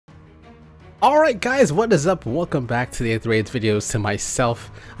Alright guys, what is up? Welcome back to the Aether Raid videos to myself.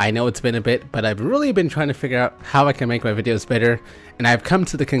 I know it's been a bit, but I've really been trying to figure out how I can make my videos better, and I've come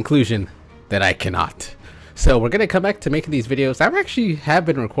to the conclusion that I cannot. So we're going to come back to making these videos. I actually have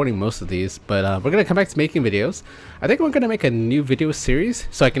been recording most of these, but we're going to come back to making videos. I think we're going to make a new video series,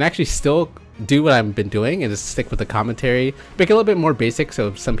 so I can actually still do what I've been doing and just stick with the commentary. Make it a little bit more basic,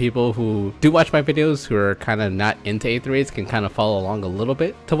 so some people who do watch my videos who are kind of not into Aether Raids can kind of follow along a little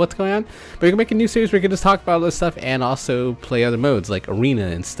bit to what's going on. But we can make a new series where we can just talk about all this stuff and also play other modes like Arena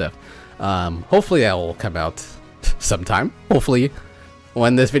and stuff. Hopefully that will come out sometime. Hopefully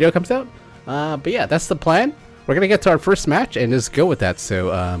when this video comes out. But yeah, that's the plan. We're gonna get to our first match and just go with that. So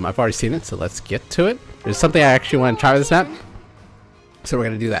I've already seen it, so let's get to it. There's something I actually want to try with this map, so we're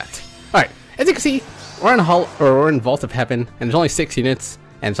gonna do that. All right, as you can see, we're in Vault of Heaven, and there's only 6 units,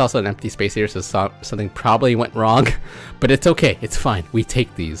 and it's also an empty space here, so something probably went wrong, but it's okay. It's fine. We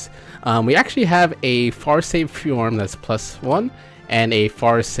take these. We actually have a far save Fjorm that's +1 and a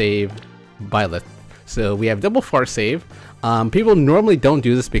far save Byleth. So we have double far save. People normally don't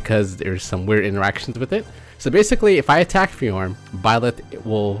do this because there's some weird interactions with it. So basically, if I attack Fjorm, Byleth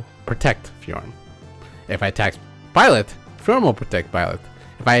will protect Fjorm. If I attack Byleth, Fjorm will protect Byleth.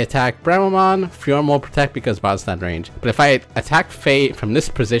 If I attack Bramamon, Fjorm will protect because Byleth's not in range. But if I attack Faye from this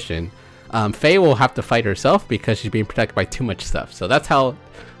position, Faye will have to fight herself because she's being protected by too much stuff. So that's how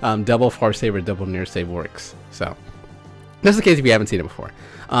double far save or double near save works. So this is the case if you haven't seen it before.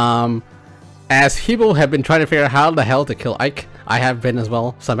 As people have been trying to figure out how the hell to kill Ike, I have been as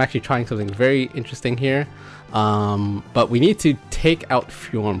well. So I'm actually trying something very interesting here. But we need to take out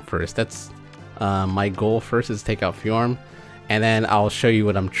Fjorm first. That's my goal first, is take out Fjorm. And then I'll show you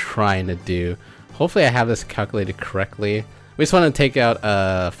what I'm trying to do. Hopefully I have this calculated correctly. We just want to take out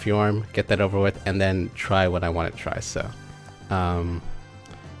Fjorm, get that over with, and then try what I want to try. So,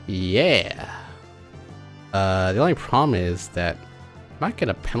 yeah. The only problem is that I might get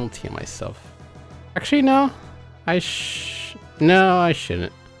a penalty on myself. Actually, no. No, I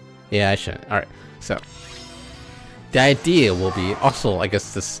shouldn't. Yeah, I shouldn't. Alright, so the idea will be also, I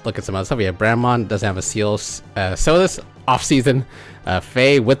guess, just look at some other stuff. We have Bramamon, doesn't have a seal. So this off-season,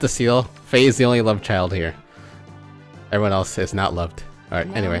 Faye with the seal. Faye is the only love child here. Everyone else is not loved. Alright,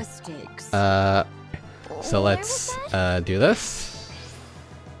 no anyway. So let's do this.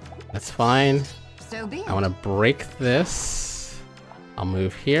 That's fine. I want to break this. I'll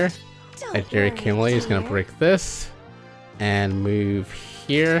move here. Legendary Camilla is going to break this and move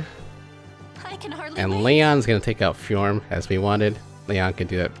here. And Leon's going to take out Fjorm as we wanted. Leon can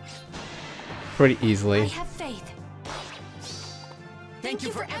do that pretty easily. I have faith. Thank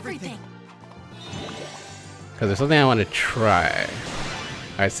you for everything. Because there's something I want to try.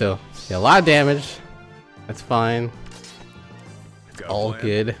 Alright, so yeah, a lot of damage. That's fine. It's all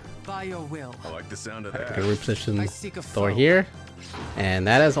good. By your will. I like the sound of that. I can reposition Thor here. And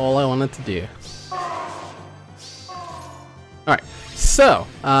that is all I wanted to do. Alright, so,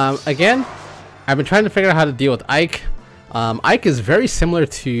 again, I've been trying to figure out how to deal with Ike. Ike is very similar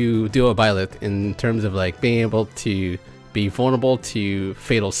to Duo Byleth in terms of like being able to be vulnerable to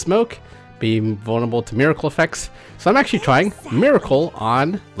Fatal Smoke, being vulnerable to Miracle effects. So I'm actually trying Miracle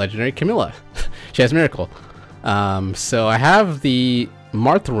on Legendary Camilla. She has Miracle. So I have the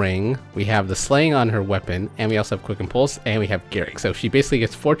Marth Ring, we have the Slaying on her weapon, and we also have Quick Impulse, and we have Garrick. So she basically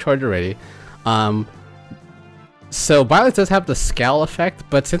gets 4 charge already. So Byleth does have the Scowl effect,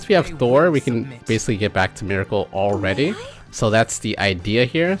 but since we have Thor, we can basically get back to Miracle already. So that's the idea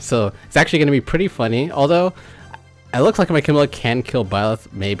here. So it's actually going to be pretty funny, although it looks like my Camilla can kill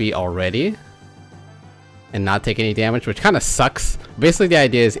Byleth maybe already and not take any damage, which kind of sucks. Basically the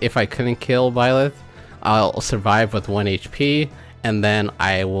idea is if I couldn't kill Byleth, I'll survive with 1 HP, and then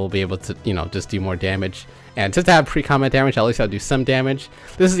I will be able to, you know, just do more damage. And just to have pre-combat damage, at least I'll do some damage.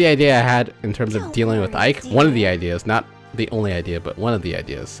 This is the idea I had in terms of dealing with Ike. One of the ideas, not the only idea, but one of the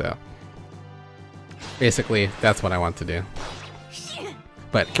ideas. So basically, that's what I want to do.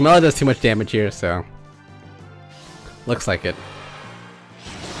 But Camilla does too much damage here, so looks like it.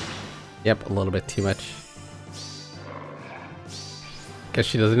 Yep, a little bit too much. Because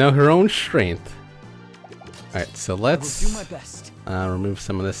she doesn't know her own strength. Alright, so let's remove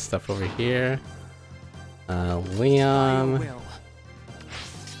some of this stuff over here. Leon.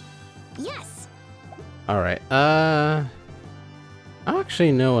 Yes. Alright, I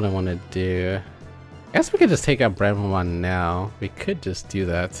actually know what I want to do. I guess we could just take out Bramamon now. We could just do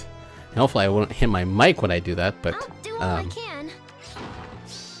that. And hopefully I won't hit my mic when I do that, but I'll do what I can.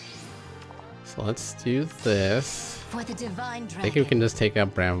 So let's do this. For the divine I think we can just take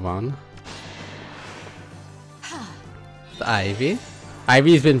out Bramamon. The Ivy.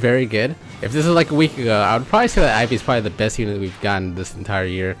 Ivy's been very good. If this is like a week ago, I would probably say that Ivy's probably the best unit we've gotten this entire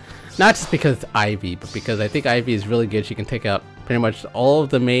year. Not just because it's Ivy, but because I think Ivy is really good. She can take out pretty much all of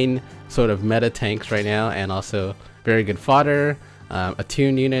the main sort of meta tanks right now, and also very good fodder, a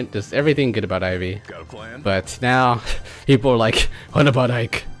tune unit, just everything good about Ivy. Got a plan? But now people are like, what about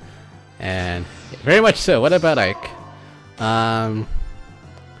Ike? And very much so, what about Ike? I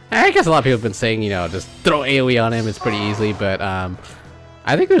guess a lot of people have been saying, you know, just throw AoE on him, it's pretty easy, but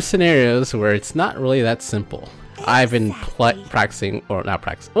I think there's scenarios where it's not really that simple. I've been practicing, or not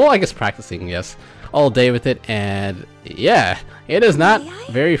practicing, well I guess practicing, yes, all day with it, and yeah, it is not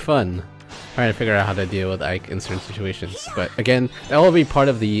very fun trying to figure out how to deal with Ike in certain situations. But again, that will be part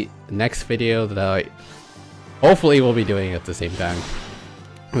of the next video that I hopefully will be doing at the same time.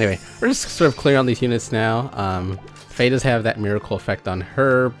 Anyway, we're just sort of clearing on these units now. Faye does have that miracle effect on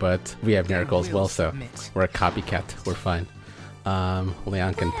her, but we have miracle as well, so we're a copycat, we're fine.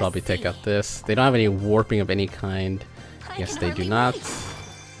 Leon can probably take out this. They don't have any warping of any kind. Yes, they do not.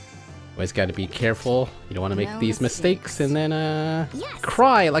 Always got to be careful. You don't want to make these mistakes and then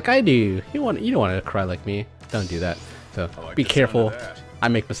cry like I do. You don't want to cry like me. Don't do that. So be careful. I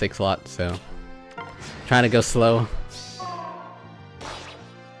make mistakes a lot, so trying to go slow.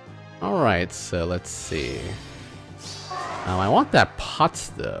 All right, so let's see. I want that pots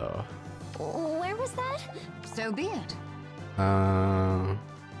though. Where was that? So be it.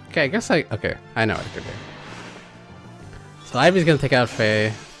 Okay, I guess okay, I know what I could do. So Ivy's gonna take out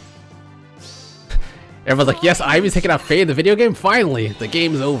Faye. Everyone's like, yes, Ivy's taking out Faye in the video game? Finally! The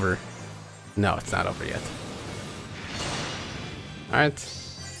game's over. No, it's not over yet. Alright.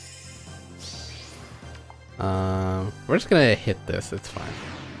 We're just gonna hit this, it's fine.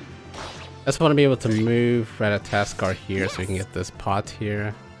 I just want to be able to move Ratataskar here so we can get this pot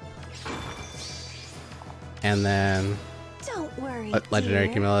here. And then Don't worry, let Legendary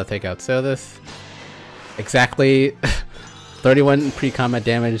Camilla take out Surtr. Exactly 31 pre-combat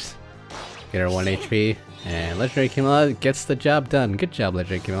damage. Get her 1 HP. And Legendary Camilla gets the job done. Good job,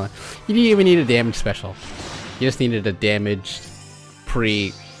 Legendary Camilla. You didn't even need a damage special. You just needed a damaged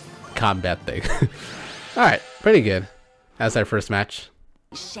pre-combat thing. Alright, pretty good. That's our first match.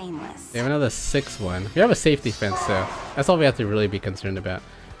 Shameless. We have another 6-1. We have a safe defense, so that's all we have to really be concerned about.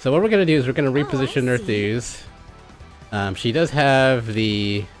 So what we're going to do is we're going to reposition Nerþuz. She does have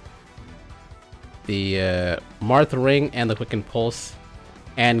the Marth Ring and the Quicken Pulse,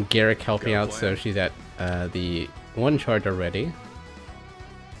 and Garrick helping out, so she's at the 1 charge already.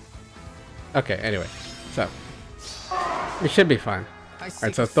 Okay, anyway, so we should be fine.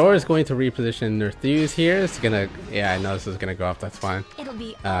 Alright, so Thor is going to reposition Nerþuz here. It's gonna, yeah, I know this is gonna go off, that's fine. It'll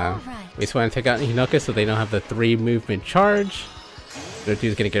be alright. We just want to take out Hinoka so they don't have the 3 movement charge. Nerþuz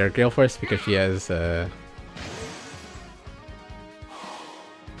is gonna get her Galeforce because she has,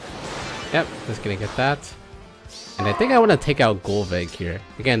 yep, just gonna get that. And I think I want to take out Gullveig here.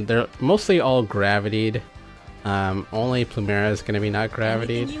 Again, they're mostly all gravitied. Only Plumeria is gonna be not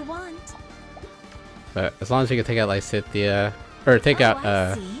gravitied. You want. But as long as you can take out Lysithea, or take out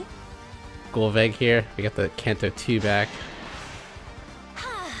Gullveig here, we got the Kanto 2 back.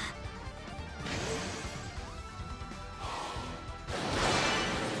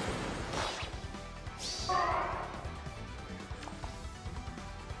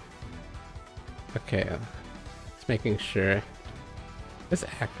 Okay, just making sure. Is this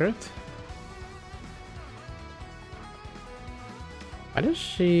accurate? Why does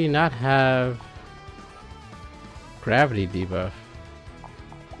she not have gravity debuff?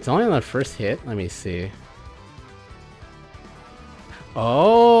 It's only on the first hit. Let me see.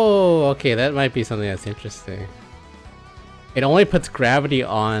 Oh, okay, that might be something that's interesting. It only puts gravity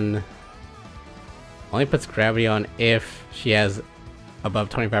on. Only puts gravity on if she has above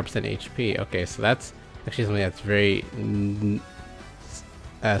 25% HP. Okay, so that's actually something that's very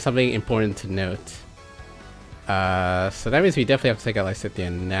something important to note. So that means we definitely have to take out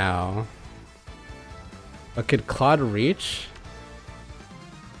Lysithea now. But could Claude reach?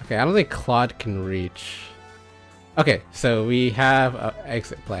 Okay, I don't think Claude can reach. Okay, so we have an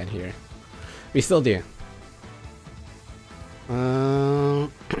exit plan here. We still do. Yeah,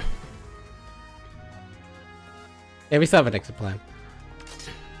 we still have an exit plan.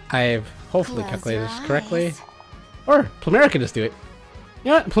 I've hopefully calculated this correctly. Or Plumeria can just do it.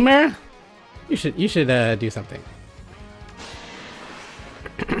 You know what, Plumeria? You should do something.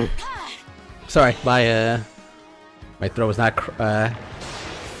 Sorry, my throat was not a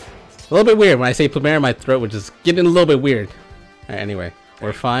little bit weird. When I say Plumeria, my throat was just getting a little bit weird. Alright, anyway,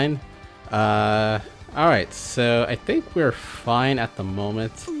 we're fine. Alright, so I think we're fine at the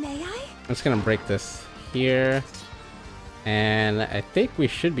moment. May I? I'm just gonna break this here. And I think we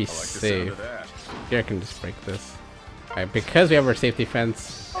should be I like the sound safe. of that. Here I can just break this. Alright, because we have our safety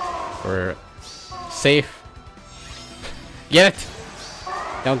fence, we're safe. Get it!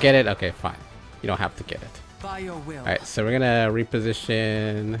 Don't get it? Okay, fine. You don't have to get it. By your will. Alright, so we're gonna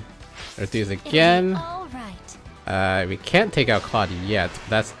reposition Nerþuz again. All right. We can't take out Claude yet, but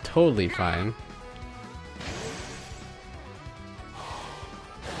that's totally fine.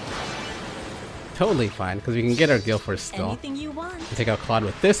 Totally fine, because we can get our Galeforce still. Anything you want. And take out Claude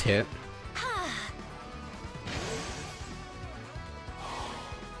with this hit.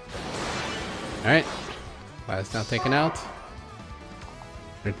 Alright. Claude's now taken out.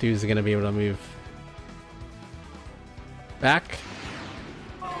 Nerþuz is gonna be able to move back.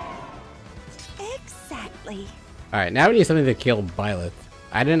 Exactly. Alright, now we need something to kill Byleth.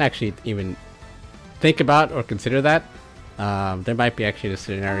 I didn't actually even think about or consider that. There might be actually a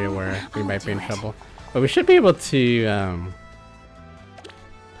scenario where we might be in trouble. But we should be able to...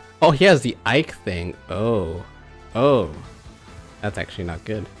 Oh, he has the Ike thing. Oh. Oh. That's actually not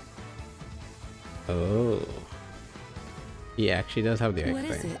good. Oh. He actually does have the Ike What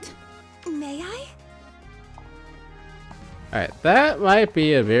is thing. it? May I? Alright, that might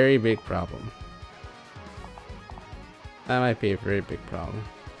be a very big problem. That might be a very big problem.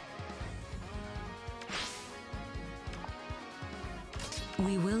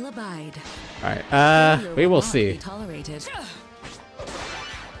 We will abide. Alright, we will see. Tolerated.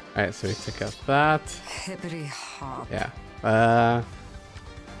 Alright, so we took out that. Hippity hop. Yeah.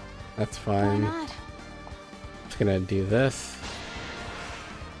 That's Why fine. not? Just gonna do this.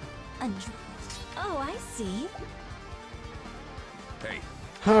 Oh, I see. Hey,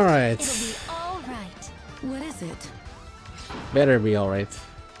 Alright. It'll be all right. What is it? Better be alright.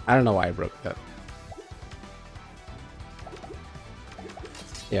 I don't know why I broke that.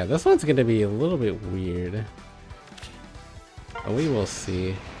 Yeah, this one's gonna be a little bit weird. But we will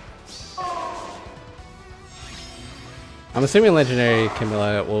see. I'm assuming Legendary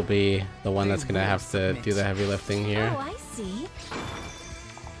Camilla will be the one that's gonna have to do the heavy lifting here. Oh, I see.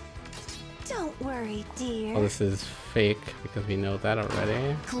 Don't worry, dear. Oh, this is fake because we know that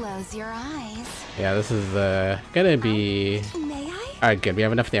already. Close your eyes. Yeah, this is gonna be... May I? Alright, good. We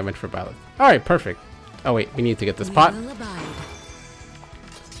have enough damage for Byleth. Alright, perfect. Oh wait, we need to get this pot. We will abide.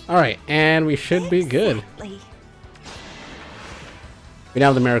 Alright, and we should be good. Exactly. We now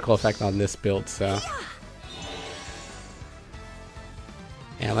have the miracle effect on this build, so...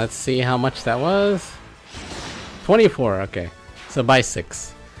 And let's see how much that was. 24, okay. So by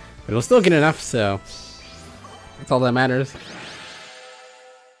 6. But it'll still get enough, so... That's all that matters.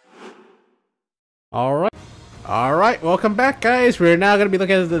 Alright. Alright, welcome back, guys. We're now going to be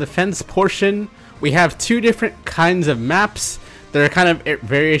looking at the defense portion. We have two different kinds of maps. They're kind of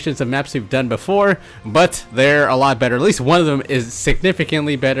variations of maps we've done before, but they're a lot better. At least one of them is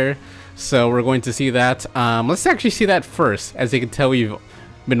significantly better. So we're going to see that. Let's actually see that first. As you can tell, we've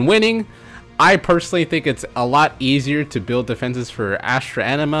been winning. I personally think it's a lot easier to build defenses for Astra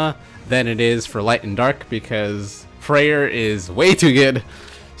Anima than it is for Light and Dark because Freyr is way too good.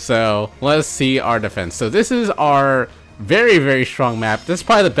 So let's see our defense. So this is our very, very strong map. This is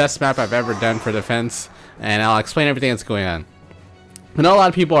probably the best map I've ever done for defense, and I'll explain everything that's going on. I know a lot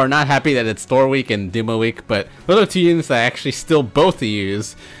of people are not happy that it's Thor week and Duo week, but those are two units that I actually still both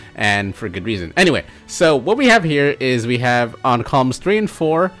use, and for good reason. Anyway, so what we have here is we have on columns 3 and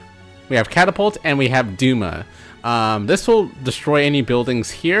 4, we have Catapult and we have Duma. This will destroy any buildings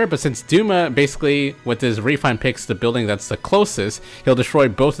here, but since Duma basically with his refine picks the building that's the closest, he'll destroy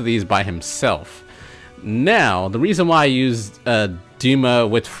both of these by himself. Now, the reason why I used Duma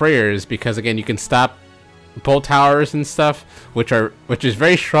with Freyr is because again you can stop bolt towers and stuff, which is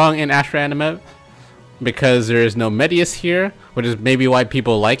very strong in Astra Anima because there is no Medius here, which is maybe why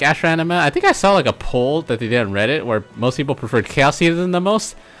people like Astra Anima. I think I saw like a poll that they did on Reddit where most people preferred Chaos Season the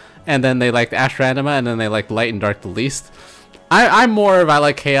most, and then they liked Astra Anima, and then they liked Light and Dark the least. I'm more of I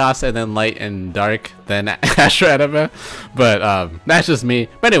like Chaos and then Light and Dark than Astra Anima, but that's just me.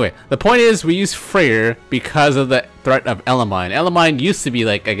 But anyway, the point is we use Freyr because of the threat of Elemine. Elemine used to be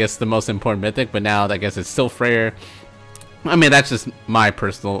like I guess the most important mythic, but now I guess it's still Freyr. I mean that's just my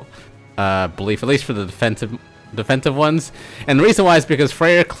personal belief, at least for the defensive ones. And the reason why is because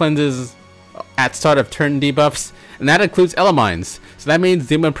Freyr cleanses at start of turn debuffs, and that includes Elemines. So that means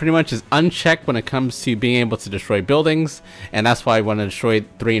Duma pretty much is unchecked when it comes to being able to destroy buildings, and that's why I want to destroy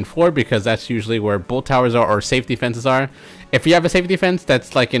 3 and 4 because that's usually where bolt towers are or safety fences are. If you have a safety fence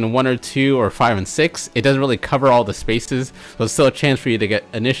that's like in 1 or 2 or 5 and 6, it doesn't really cover all the spaces, so there's still a chance for you to get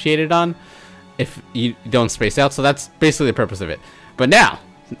initiated on if you don't space out. So that's basically the purpose of it. But now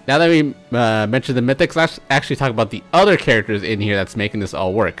now that we mentioned the mythics, let's actually talk about the other characters in here that's making this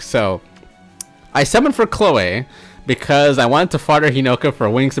all work. So I summoned for Chloe because I wanted to fodder Hinoka for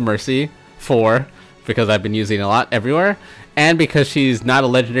Wings of Mercy 4 because I've been using it a lot everywhere, and because she's not a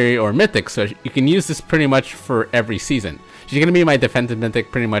legendary or mythic, so you can use this pretty much for every season. She's going to be my defensive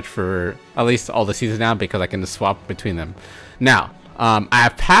mythic pretty much for at least all the seasons now because I can just swap between them. Now, I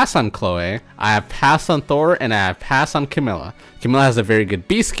have passed on Chloe, I have passed on Thorr, and I have passed on Camilla. Camilla has a very good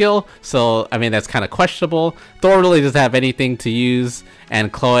B skill, so I mean that's kind of questionable. Thorr really doesn't have anything to use,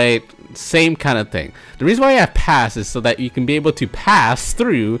 and Chloe, same kind of thing. The reason why I have passed is so that you can be able to pass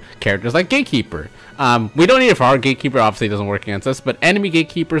through characters like Gatekeeper. We don't need it for our Gatekeeper, obviously it doesn't work against us, but enemy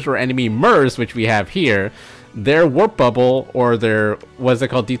Gatekeepers or enemy Murs, which we have here, their warp bubble or their, what's it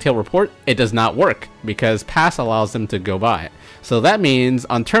called, detail report, it does not work because pass allows them to go by. So that means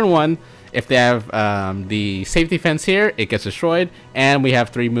on turn 1, if they have the safety fence here, it gets destroyed, and we have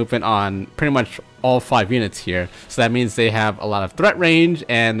 3 movement on pretty much all 5 units here. So that means they have a lot of threat range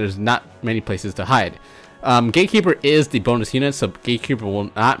and there's not many places to hide. Gatekeeper is the bonus unit, so Gatekeeper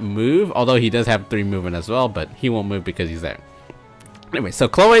will not move, although he does have 3 movement as well, but he won't move because he's there. Anyway, so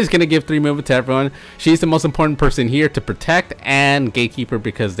Chloe is going to give 3 movement to everyone. She's the most important person here to protect, and Gatekeeper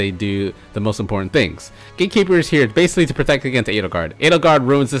because they do the most important things. Gatekeeper is here basically to protect against Edelgard. Edelgard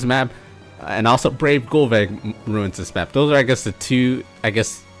ruins this map, and also Brave Gullveig ruins this map. Those are, I guess, the 2,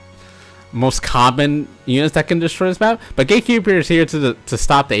 most common units that can destroy this map. But Gatekeeper is here to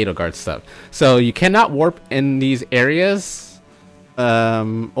stop the Edelgard stuff. So you cannot warp in these areas.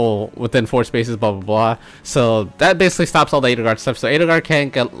 Or within 4 spaces, blah blah blah. So that basically stops all the Edelgard stuff. So Edelgard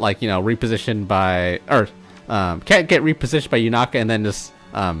can't get repositioned by, or can't get repositioned by Hinoka and then just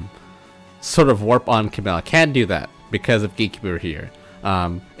sort of warp on Camilla. Can't do that because of Gatekeeper here.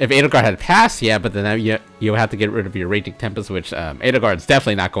 If Edelgard had passed, yeah, but then you have to get rid of your Raging Tempest, which Edelgard's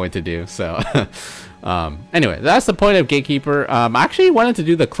definitely not going to do. So anyway, that's the point of Gatekeeper. I actually wanted to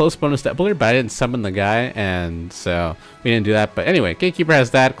do the close bonus to Epler, but I didn't summon the guy, and so we didn't do that. But anyway, Gatekeeper has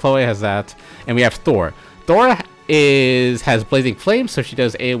that, Chloe has that, and we have Thorr. Thorr has Blazing Flame, so she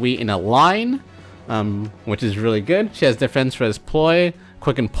does AoE in a line, which is really good. She has Defense, Res, Ploy,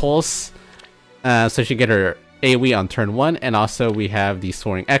 Quicken Pulse, so she get her AoE on turn 1, and also we have the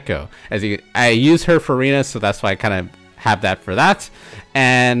Soaring Echo. I use her for Arena, so that's why I kind of have that for that.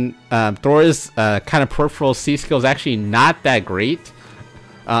 And Thor's kind of peripheral C skill is actually not that great.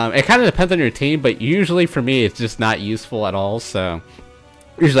 It kind of depends on your team, but usually for me it's just not useful at all. So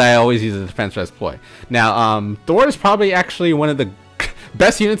usually I always use a Defense Res Ploy. Now Thorr is probably actually one of the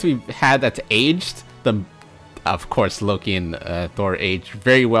best units we've had that's aged. Of course, Loki and Thorr aged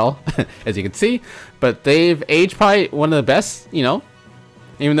very well, as you can see, but they've aged probably one of the best,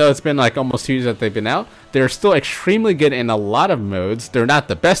 even though it's been like almost 2 years that they've been out. They're still extremely good in a lot of modes. They're not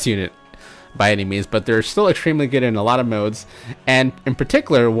the best unit by any means, but they're still extremely good in a lot of modes. And in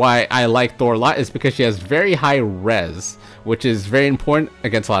particular, why I like Thorr a lot is because she has very high res, which is very important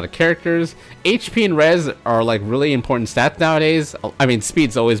against a lot of characters. HP and res are like really important stats nowadays. I mean,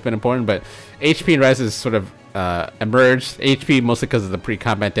 speed's always been important, but HP and res is sort of emerged. HP mostly because of the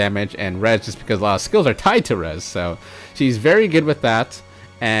pre-combat damage, and res just because a lot of skills are tied to res. So she's very good with that.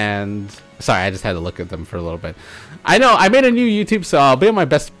 And sorry, I just had to look at them for a little bit. I know I made a new YouTube, so I'll be on my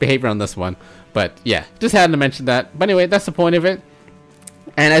best behavior on this one, but yeah, just had to mention that. But anyway, that's the point of it.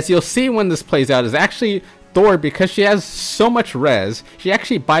 And as you'll see when this plays out, is actually Thorr, because she has so much res, she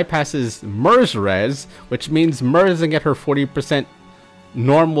actually bypasses Mur's res, which means Mur doesn't get her 40%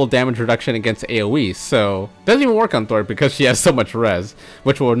 normal damage reduction against AoE, so it doesn't even work on Thorr because she has so much res,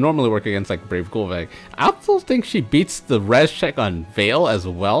 which will normally work against like Brave Gullveig. I also think she beats the res check on Veil as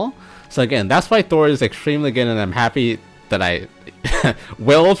well. So again, that's why Thorr is extremely good, and I'm happy that I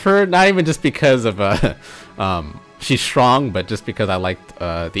willed her, not even just because of she's strong, but just because I liked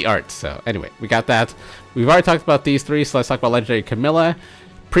the art. So anyway, we got that. We've already talked about these 3, so let's talk about Legendary Camilla.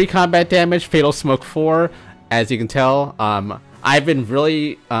 Pre-combat damage, Fatal Smoke 4. As you can tell, I've been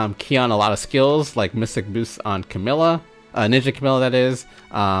really key on a lot of skills, like Mystic Boost on Camilla, Ninja Camilla that is.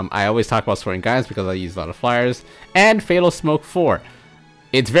 I always talk about Soaring Guidance because I use a lot of flyers. And Fatal Smoke 4.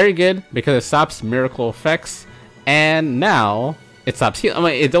 It's very good because it stops miracle effects, and now it stops healing. I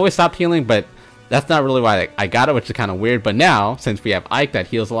mean, it always stopped healing, but that's not really why I got it, which is kind of weird. But now, since we have Ike that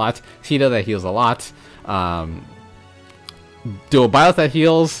heals a lot, Tita that heals a lot, Duo Byleth that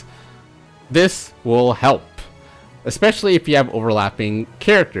heals, this will help. Especially if you have overlapping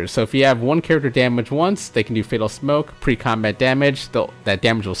characters. So if you have one character damage once, they can do Fatal Smoke, pre-combat damage, that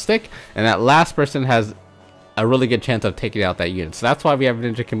damage will stick, and that last person has a really good chance of taking out that unit. So that's why we have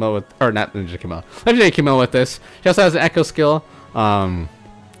Ninja Camilla with, or not Ninja Camilla, Legendary Camilla with this. She also has an Echo skill.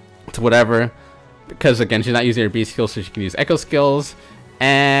 to whatever, because again she's not using her B skills, so she can use Echo skills.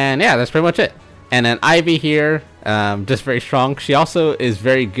 And yeah, that's pretty much it. And then Ivy here, just very strong. She also is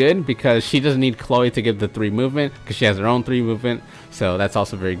very good because she doesn't need Chloe to give the 3 movement because she has her own 3 movement. So that's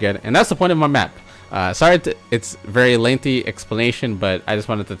also very good. And that's the point of my map. Sorry, it's very lengthy explanation, but I just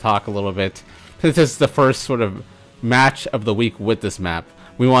wanted to talk a little bit. Since this is the first sort of match of the week with this map,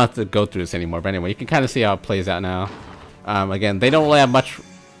 we won't have to go through this anymore. But anyway, you can kind of see how it plays out now. Again, they don't really have much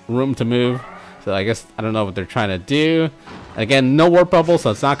room to move. So I guess, I don't know what they're trying to do. Again, no warp bubble,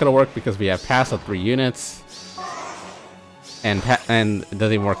 so it's not going to work because we have pass of 3 units. And it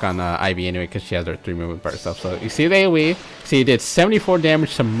doesn't even work on Ivy anyway because she has her 3 movement by herself. So you see the AoE. See, it did 74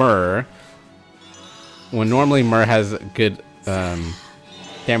 damage to Myr. When normally Myr has good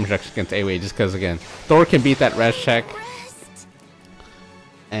damage reduction against AoE, just because, again, Thorr can beat that res check.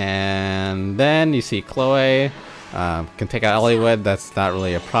 And then you see Chloe. Can take out Eliwood. That's not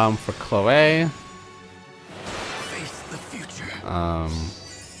really a problem for Chloe. Face the future.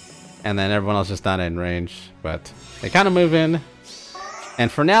 And then everyone else just not in range, but they kind of move in.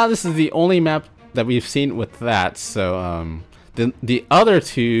 And for now, this is the only map that we've seen with that. So the other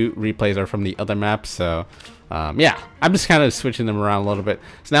 2 replays are from the other maps. So yeah, I'm just kind of switching them around a little bit.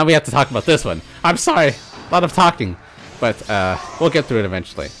 So now we have to talk about this one. I'm sorry, a lot of talking, but we'll get through it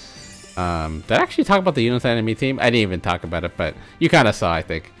eventually. Did I actually talk about the units enemy team? I didn't even talk about it, but you kind of saw, I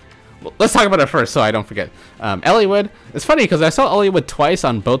think. Well, let's talk about it first so I don't forget. Eliwood. It's funny because I saw Eliwood twice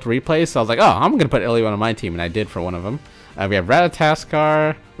on both replays, so I was like, oh, I'm going to put Eliwood on my team, and I did for one of them. We have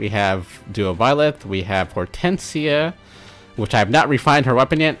Ratataskar, we have Duo Byleth, we have Hortensia, which I have not refined her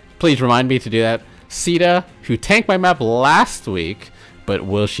weapon yet. Please remind me to do that. Sita, who tanked my map last week, but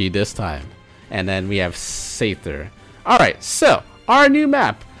will she this time? And then we have Surtr. Alright, so, our new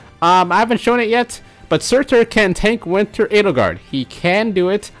map. I haven't shown it yet, but Surtr can tank Winter Edelgard. He can do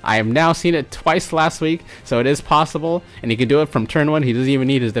it. I have now seen it twice last week, so it is possible. And he can do it from turn 1. He doesn't even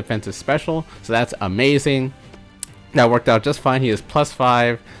need his defensive special, so that's amazing. That worked out just fine. He is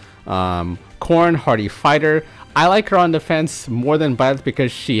 +5. Corrin, hardy fighter. I like her on defense more than Byleth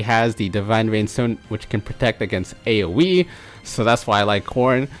because she has the Divine Vein Stone, which can protect against AoE. So that's why I like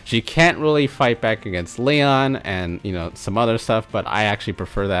Corrin. She can't really fight back against Leon and, you know, some other stuff, but I actually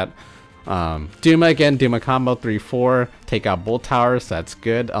prefer that. Duma again, Duma combo 3-4, take out Bolt Towers, that's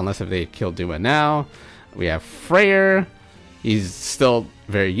good, unless if they kill Duma now. We have Freyr, he's still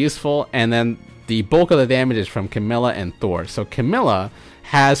very useful, and then the bulk of the damage is from Camilla and Thorr. So Camilla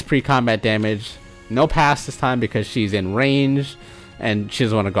has pre-combat damage, no pass this time because she's in range, and she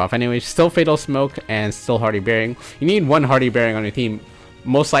doesn't want to go off anyway. Still Fatal Smoke and still Hardy Bearing. You need 1 Hardy Bearing on your team,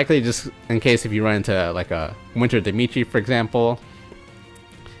 most likely just in case if you run into like a Winter Dimitri, for example.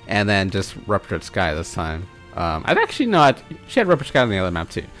 And then just Ruptured Sky this time. I'd actually not. She had Ruptured Sky on the other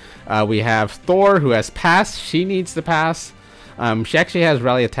map too. We have Thorr, who has pass. She needs the pass. She actually has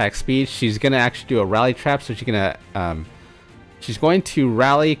rally attack speed. She's gonna actually do a rally trap, so she's going to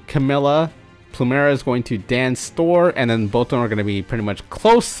rally Camilla. Plumeria is going to dance Thorr, and then both of them are going to be pretty much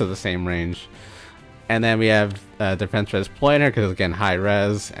close to the same range. And then we have defense res Ploiner, because again high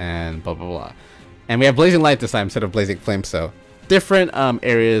res and blah blah blah. And we have Blazing Light this time instead of Blazing Flame, so different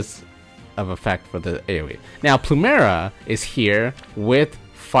areas of effect for the AoE. Now Plumeria is here with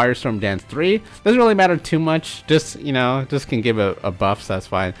Firestorm Dance 3. Doesn't really matter too much, just, you know, just can give a buff, so that's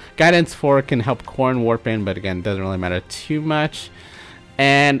fine. Guidance 4 can help Corrin warp in, but again, doesn't really matter too much.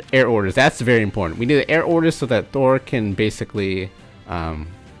 And air orders, that's very important. We need the air orders so that Thorr can basically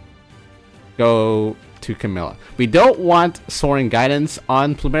go to Camilla. We don't want soaring guidance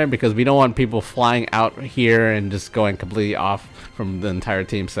on Plumeria because we don't want people flying out here and just going completely off from the entire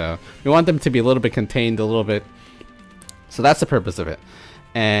team. So we want them to be a little bit contained a little bit. So that's the purpose of it.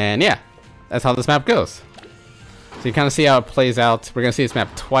 And yeah, that's how this map goes. So you kind of see how it plays out. We're going to see this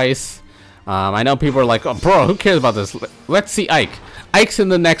map twice. I know people are like, oh, bro, who cares about this? Let's see Ike. Ike's in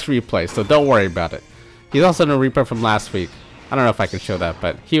the next replay, so don't worry about it. He's also in a replay from last week. I don't know if I can show that,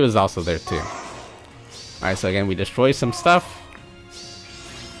 but he was also there too. Alright, so again, we destroy some stuff.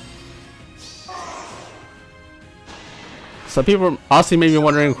 So people also may be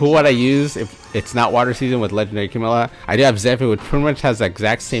wondering who would I use if it's not water season with Legendary Camilla. I do have Zephyr, which pretty much has the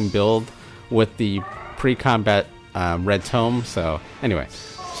exact same build with the pre-combat red tome. So anyway,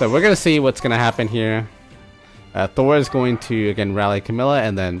 so we're going to see what's going to happen here. Thorr is going to, again, rally Camilla,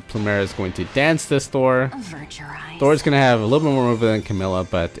 and then Plumeria is going to dance this Thorr. Thorr is going to have a little bit more movement than Camilla,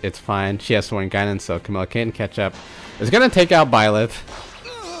 but it's fine. She has Soaring Guidance, so Camilla can catch up. It's going to take out Byleth.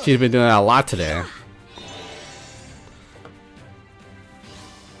 She's been doing that a lot today.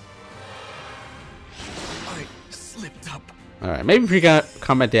 I slipped up. Alright, maybe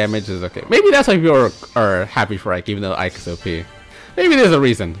pre-combat damage is okay. Maybe that's why people are happy for Ike, even though Ike is OP. Maybe there's a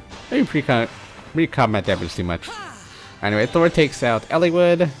reason. Maybe pre-combat damage is too much. Anyway, Thor takes out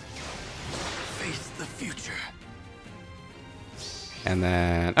Eliwood. Face the future. And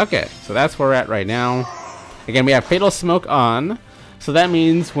then, okay, so that's where we're at right now. Again, we have Fatal Smoke on. So that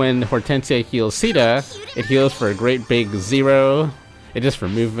means when Hortensia heals Sita, it heals for a great big 0. It's just for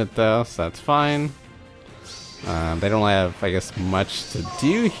movement though, so that's fine. They don't have, I guess, much to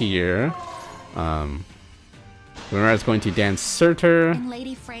do here. Winra's going to dance Surtr. In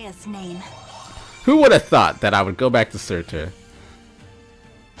Lady Freya's name. Who would have thought that I would go back to Surtr?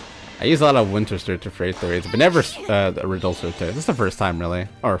 I use a lot of Winter Surtr for Aether Raids, but never the original Surtr. This is the first time, really.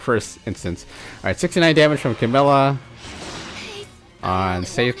 Or first instance. Alright, 69 damage from Camilla. On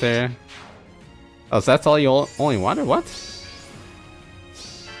Surtr. Oh, so that's all you only wanted? What?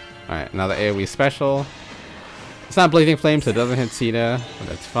 Alright, now the AoE special. It's not Blazing Flame, so it doesn't hit Sita, but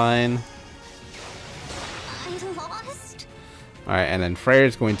that's fine. I lost. Alright, and then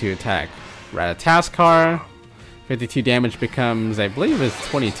Freyr's going to attack Ratataskar. 52 damage becomes, I believe it's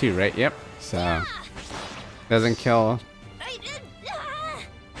 22, right? Yep. So, doesn't kill.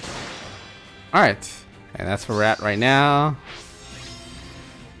 Alright, and that's where we're at right now.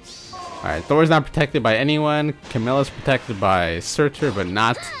 Alright, Thor's not protected by anyone. Camilla's protected by Surtr, but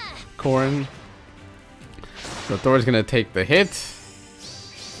not Corrin. So Thor's gonna take the hit.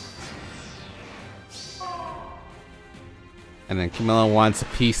 And then Camilla wants a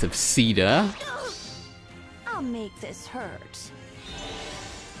piece of Sita. I'll make this hurt.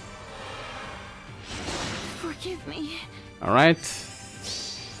 Forgive me. Alright.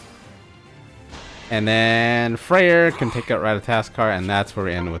 And then Freyr can take out Ratataskar, and that's where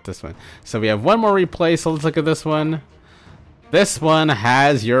we end with this one. So we have one more replay, so let's look at this one. This one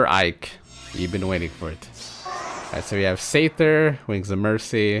has your Ike. You've been waiting for it. Alright, so we have Surtr, Wings of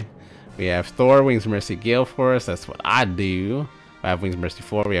Mercy. We have Thor, Wings of Mercy, Galeforce. That's what I do. I have Wings of Mercy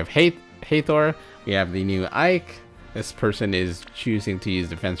 4. We have Hathor. We have the new Ike. This person is choosing to use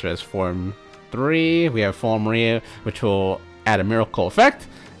Defense Res Form 3. We have Plumeria, which will add a miracle effect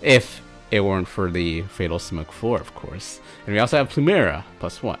if it weren't for the Fatal Smoke 4, of course. And we also have Plumeria,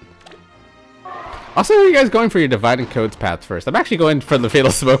 +1. Also, are you guys going for your Divide and Codes path first? I'm actually going for the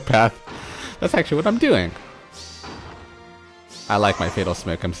Fatal Smoke path. That's actually what I'm doing. I like my Fatal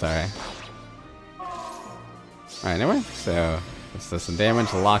Smoke, I'm sorry. Alright, anyway, so let's do some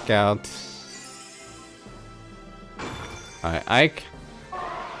damage, lockout. Alright, Ike.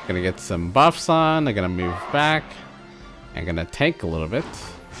 Gonna get some buffs on, I'm gonna move back. I'm gonna tank a little bit.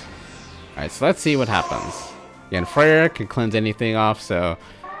 Alright, so let's see what happens. Again, Freyr can cleanse anything off, so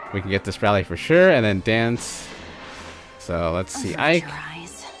we can get this rally for sure, and then dance. So let's see Ike.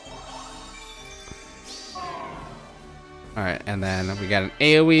 Alright, and then we got an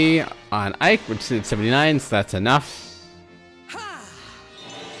AoE on Ike, which did 79, so that's enough.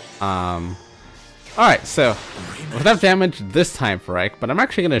 Alright, so with enough damage this time for Ike, but I'm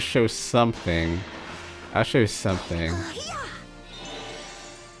actually gonna show something. I'll show you something.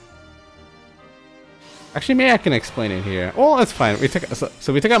 Actually, maybe I can explain it here. Well, that's fine. We took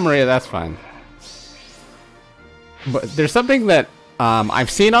so we took out Maria. That's fine. But there's something that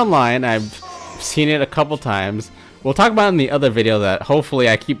I've seen online. I've seen it a couple times. We'll talk about it in the other video that hopefully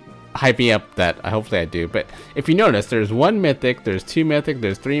I keep hyping up that hopefully I do. But if you notice, there's 1 mythic, there's 2 mythic,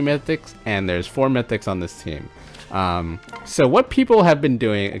 there's 3 mythics, and there's 4 mythics on this team. So what people have been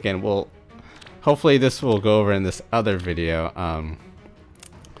doing, again, hopefully this will go over in this other video.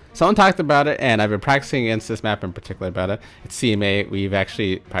 Someone talked about it, and I've been practicing against this map in particular about it. It's CMA. We've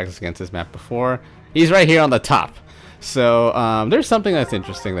actually practiced against this map before. He's right here on the top. So there's something that's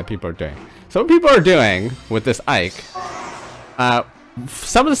interesting that people are doing. So what people are doing with this Ike,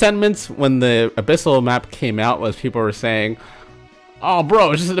 some of the sentiments when the Abyssal map came out was people were saying, "Oh,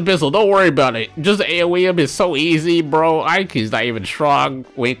 bro, it's just an Abyssal. Don't worry about it. Just AoE him is so easy, bro. Ike is not even strong.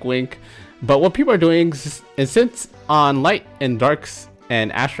 Wink, wink." But what people are doing is since on Light and Darks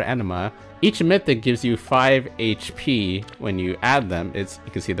and Astra Anima, each mythic gives you 5 HP when you add them. You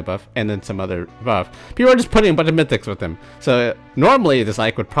can see the buff, and then some other buff. People are just putting a bunch of mythics with him. So normally this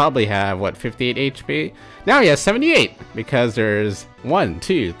Ike would probably have, what, 58 HP? Now he has 78, because there's 1,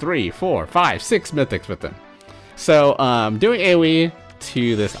 2, 3, 4, 5, 6 mythics with him. So doing AoE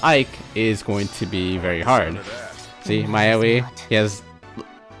to this Ike is going to be very hard. See, my AoE, he has,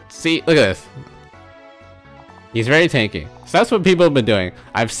 see, look at this. He's very tanky. So that's what people have been doing.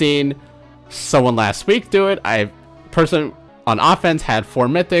 I've seen someone last week do it. Person on offense had 4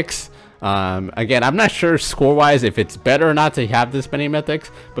 mythics. Again, I'm not sure score-wise if it's better or not to have this many mythics,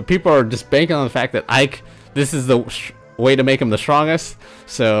 but people are just banking on the fact that Ike, this is way to make him the strongest.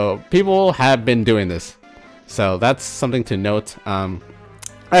 So people have been doing this. So that's something to note.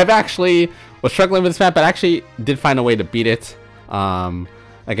 I've actually was struggling with this map, but actually did find a way to beat it.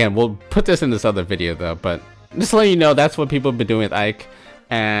 Again, we'll put this in this other video though, but just to let you know, that's what people have been doing with Ike.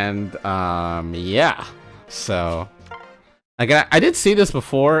 And yeah, so again, I did see this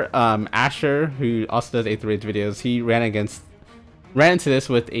before. Asher, who also does Aether Raid videos, he ran into this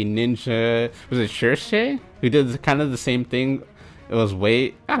with a ninja, was it Surtr, who did kind of the same thing. It was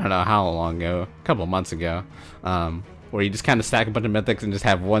I don't know how long ago, a couple months ago, where you just kind of stack a bunch of mythics and just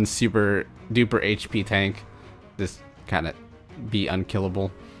have one super duper HP tank just kind of be unkillable.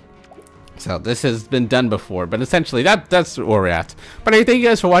 So this has been done before, but essentially that's where we're at. But I thank you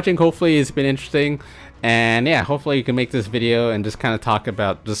guys for watching. Hopefully it's been interesting, and yeah, hopefully you can make this video and just kind of talk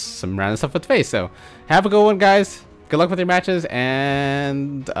about just some random stuff with face. So have a good one, guys. Good luck with your matches,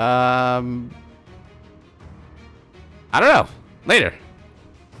 and I don't know. Later.